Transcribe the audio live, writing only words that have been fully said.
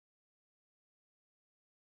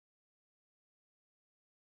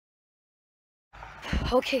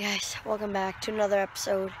Okay guys, welcome back to another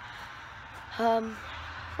episode.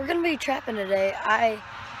 We're gonna be trapping today. I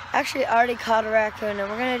actually already caught a raccoon and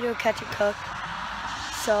we're gonna do a catch and cook.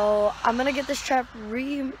 So I'm gonna get this trap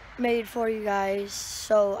remade for you guys,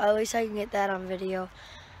 so at least I can get that on video.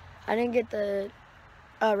 I didn't get the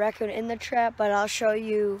raccoon in the trap, but I'll show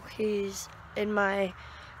you. He's in my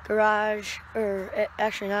garage, or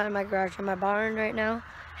actually not in my garage, in my barn right now,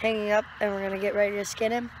 hanging up, and we're gonna get ready to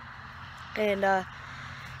skin him. And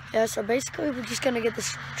yeah, so basically we're just gonna get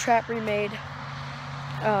this trap remade.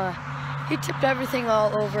 He tipped everything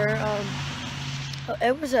all over.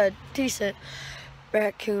 It was a decent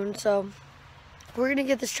raccoon, so we're gonna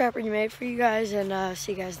get this trap remade for you guys, and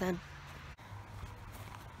see you guys then.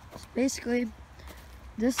 So basically,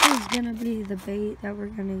 this is gonna be the bait that we're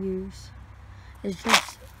gonna use. It's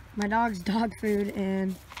just my dog's dog food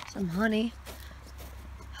and some honey.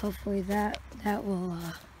 Hopefully that will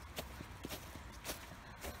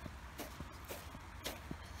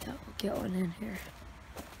get one in here.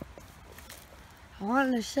 I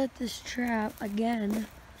wanted to set this trap again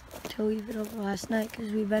to leave it over last night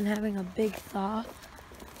because we've been having a big thaw,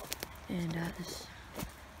 and this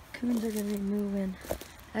coons are gonna be moving.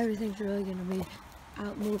 Everything's really gonna be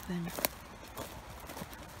out moving.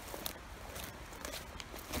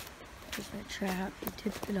 There's my trap. He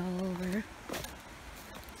tipped it all over.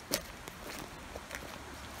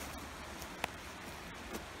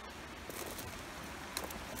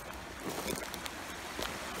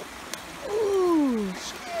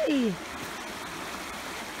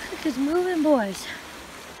 Is moving, boys.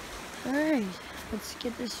 Alright, let's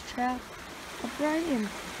get this trap upright and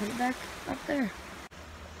put it back up there.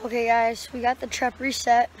 Okay guys, we got the trap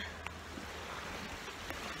reset.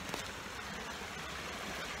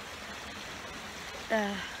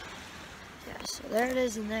 Yeah, so there it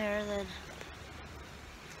is in there, and then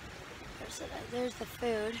there's the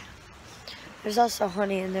food. There's also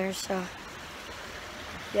honey in there, so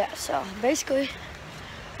yeah, so basically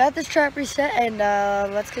got this trap reset, and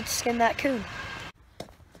let's get to skin that coon.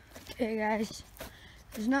 Okay guys,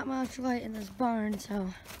 there's not much light in this barn,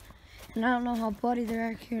 so, and I don't know how bloody the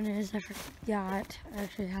raccoon is. I forgot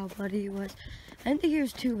actually how bloody he was. I didn't think he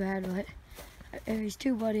was too bad, but if he's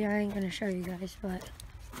too bloody, I ain't gonna show you guys, but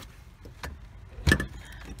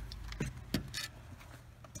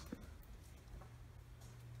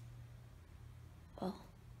well,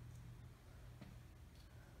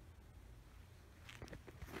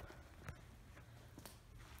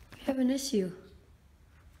 we have an issue.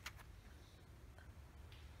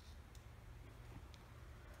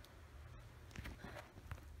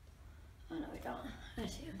 Oh no, we don't. I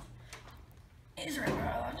see him. He's right where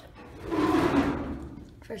I left him.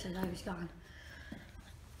 First I thought he was gone.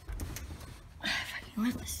 If I can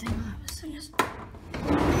lift this thing up, this thing is...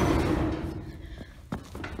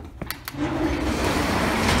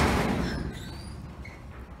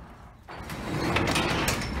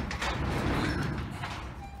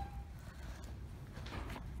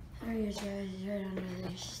 There he is, guys. He's right under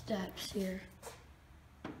these steps here.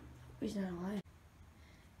 He's not alive.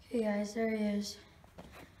 Okay guys, there he is.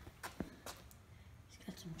 He's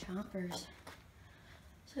got some chompers.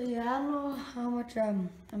 So yeah, I don't know how much I'm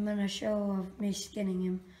gonna show of me skinning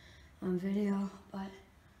him on video, but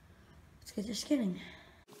let's get to skinning.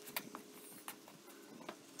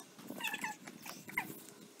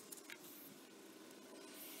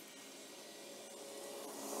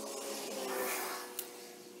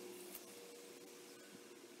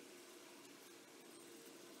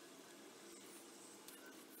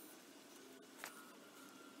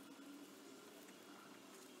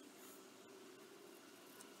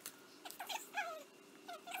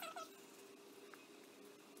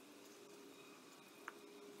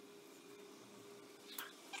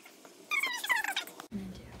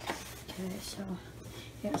 Okay, so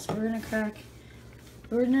yeah, so we're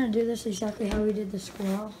gonna do this exactly how we did the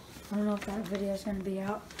squirrel. I don't know if that video is gonna be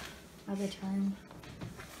out by the time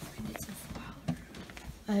we need some flour.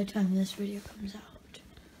 By the time this video comes out,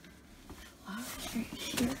 flour's right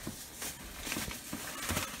here.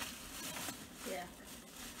 Yeah.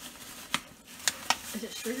 Is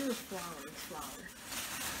it sugar or flour? It's flour.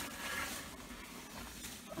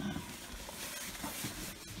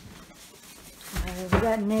 We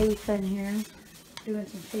got Nathan here doing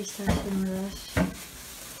some face testing with us.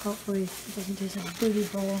 Hopefully it doesn't taste like a booty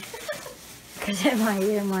bowl, because it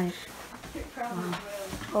might.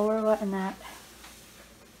 But we're letting that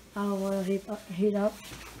olive oil heat up.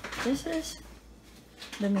 This is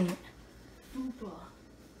the meat.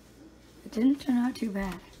 It didn't turn out too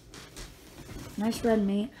bad. Nice red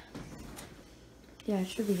meat. Yeah, it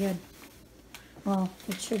should be good. Well,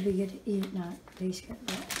 it should be good to eat, not taste good.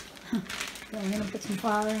 But I'm gonna put some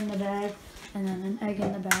flour in the bag, and then an egg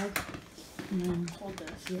in the bag, and then Hold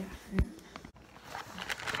this. yeah.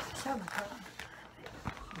 So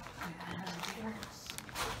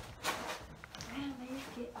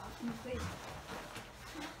get off my face.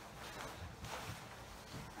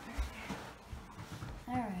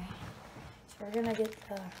 Alright. So we're gonna get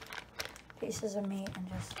the pieces of meat and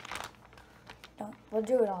just we'll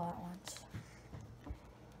do it all at once.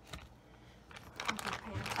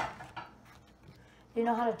 You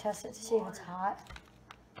know how to test it to see if it's hot?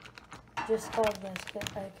 Just go like this,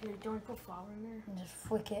 get like, Here, don't put flour in there. and just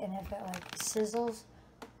flick it, and if it like sizzles,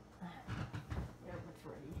 Yeah, it's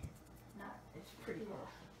ready. not, It's pretty good.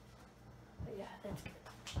 but yeah, that's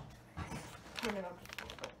good. Turn it up.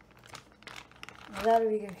 Well, that'll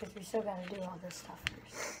be good because we still gotta do all this stuff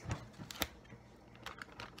first.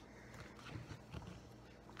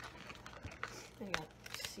 Then you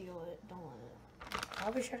gotta seal it. Don't let it.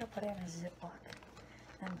 I'll be sure to put it in a Ziploc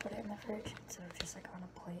and put it in the fridge instead of just like on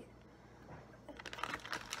a plate.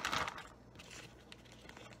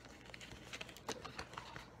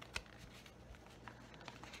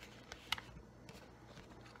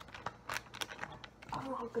 I don't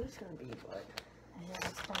know how good it's gonna be, but Yeah,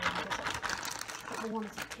 it's probably good. I don't want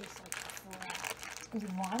it to taste like crap. You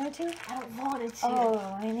want it to? I don't want it to.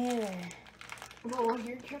 Oh, me neither. No,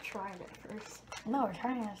 you're trying it first. No, we're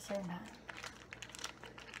trying it at the same time.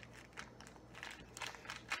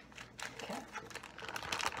 Okay.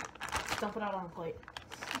 Dump it out on a plate.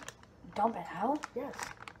 Dump it out? Yes.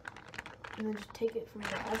 And then just take it from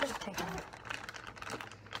there. I'll just take it out.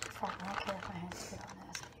 Fuck, I don't care if my hands get all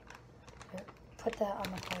nasty. Here, put that on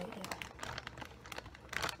the plate, yeah.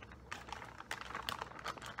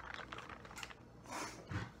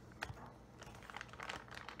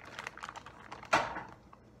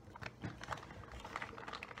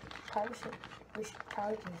 We should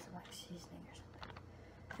probably do some like seasoning or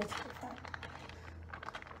something. It's pretty fun.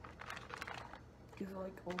 Do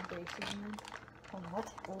like Old Bay seasoning. Oh,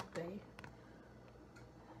 what? Old Bay.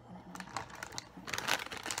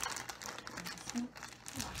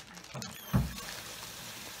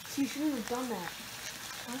 See, you shouldn't have done that.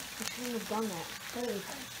 Huh? You shouldn't have done that. That'll be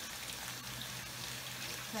fun.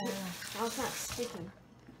 Now it's not sticking.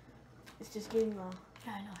 It's just getting the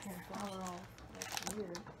Yeah, I know. Here. flour all like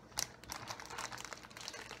weird.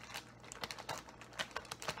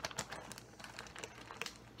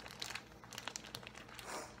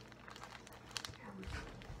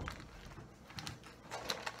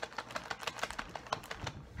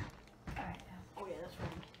 Alright, Oh yeah, that's right.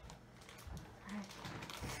 alright.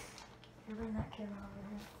 You bring that camera over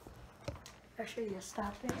here. Actually, you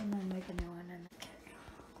stop it and then make a new one and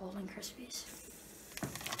golden crispies.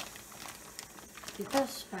 Keep that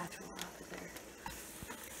spatula off of there.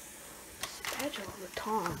 Spatula with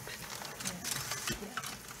tongs.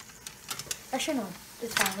 Yeah. Actually, no.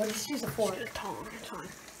 It's fine. We'll just use a fork. Just a tong. It's fine.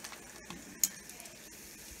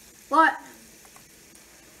 What?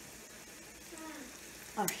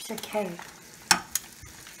 Oh, she said K. Oh,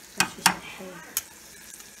 she said hey.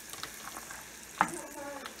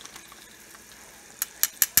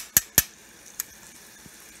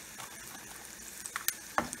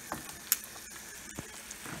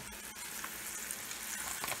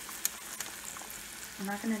 I'm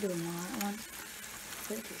not gonna do them all at once.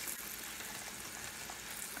 But this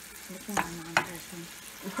one, my mom does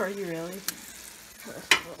one. Are you really?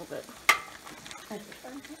 Just a little bit. That's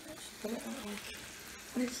fine. Put it away.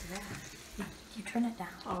 What is that? You turn it down.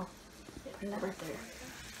 Oh, Put it right there.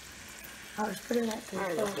 I'll just put it at the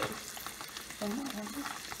Alright, that's good.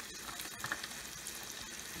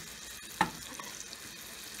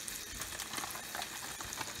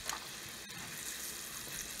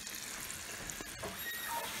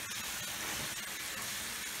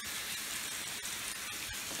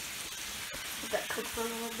 Let that cook for a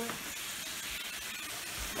little bit.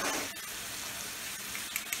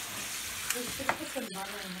 We should put some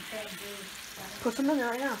butter in the pan, dude. Put some in there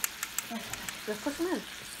right now. Just put some in.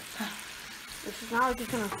 This is not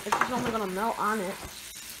just gonna, it's just only gonna melt on it.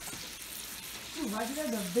 Dude, why do you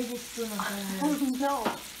have the biggest spoon of butter? Oh no.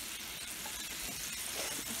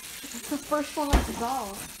 It's the first one I saw.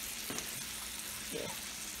 Yeah.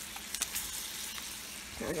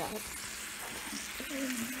 Here, I got it.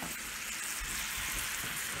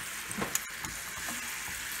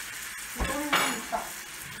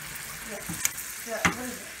 Yeah, what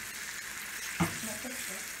is it? My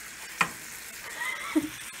picture.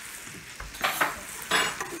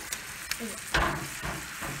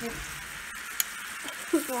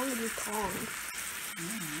 What's wrong with your tongs?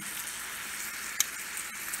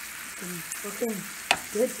 looking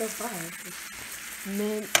good so far.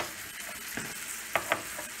 Mint.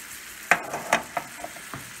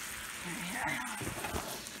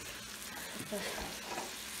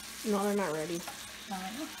 No, they're not ready. No,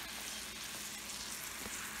 I know.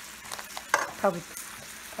 Probably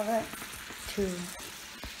about 2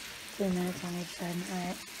 minutes on each side.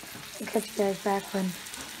 Alright. I'll catch you guys back when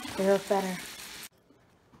they look better.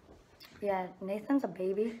 Yeah, Nathan's a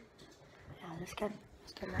baby. Yeah, this kid,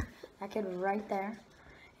 that kid right there,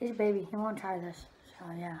 he's a baby. He won't try this. So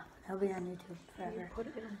yeah, he'll be on YouTube forever. Put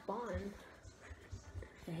it in a bun.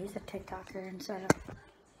 Yeah, he's a TikToker instead of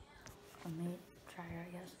a meat tryer,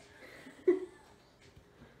 I guess.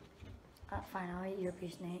 Fine, I'll eat your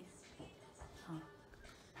piece, Nate. Oh,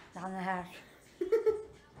 down the hash.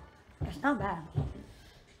 It's not bad.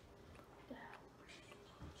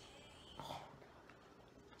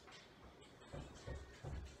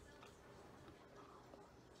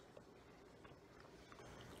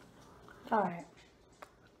 It's alright.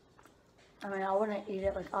 I mean, I wouldn't eat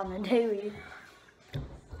it like on the daily.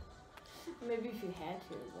 Maybe if you had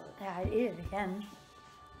to, but... Yeah, I'd eat it again.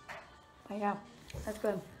 But yeah, that's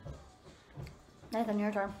good. Nathan,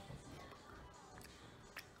 your turn.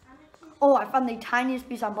 Oh, I found the tiniest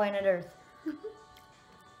piece on planet Earth.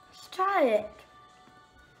 Let's try it.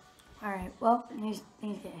 Alright, well, he's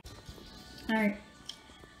getting. Alright.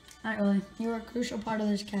 Not really. You were a crucial part of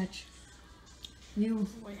this catch. You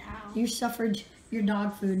Wait, how? you suffered your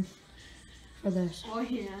dog food for this. Oh,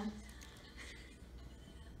 yeah.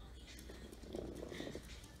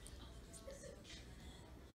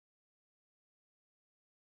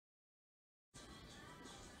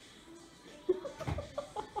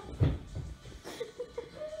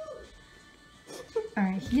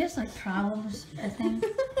 Alright, he has like problems, I think.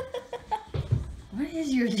 What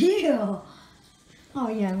is your deal? Oh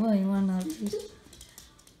yeah, well, you want another piece?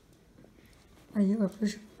 Oh, you were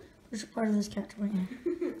crucial part of this catch, weren't you?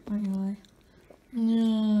 Aren't you, like?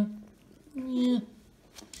 Yeah.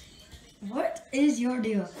 What is your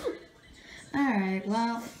deal? Alright,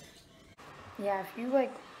 well. Yeah, if you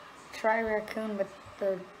like try Raccoon with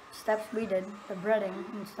the steps we did, the breading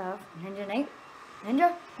and stuff, Ninja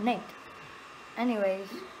Nate. Anyways,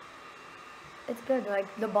 it's good. Like,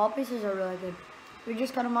 the ball pieces are really good. We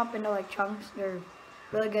just cut them up into like chunks. They're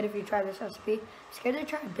really good if you try this recipe. I'm scared to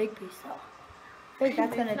try a big piece though. I think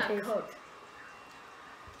that's gonna taste. Cooked.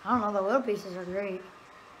 I don't know. The little pieces are great.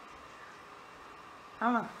 I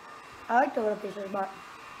don't know. I like the little pieces, but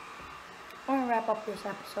I'm gonna wrap up this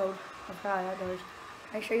episode of Fry Outdoors.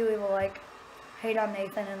 Make sure you leave a like. Hate on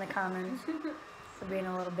Nathan in the comments for being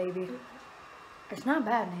a little baby. It's not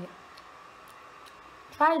bad, Nate.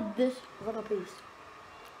 Try this little piece.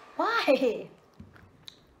 Why?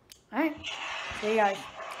 Alright. See you guys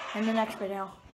in the next video.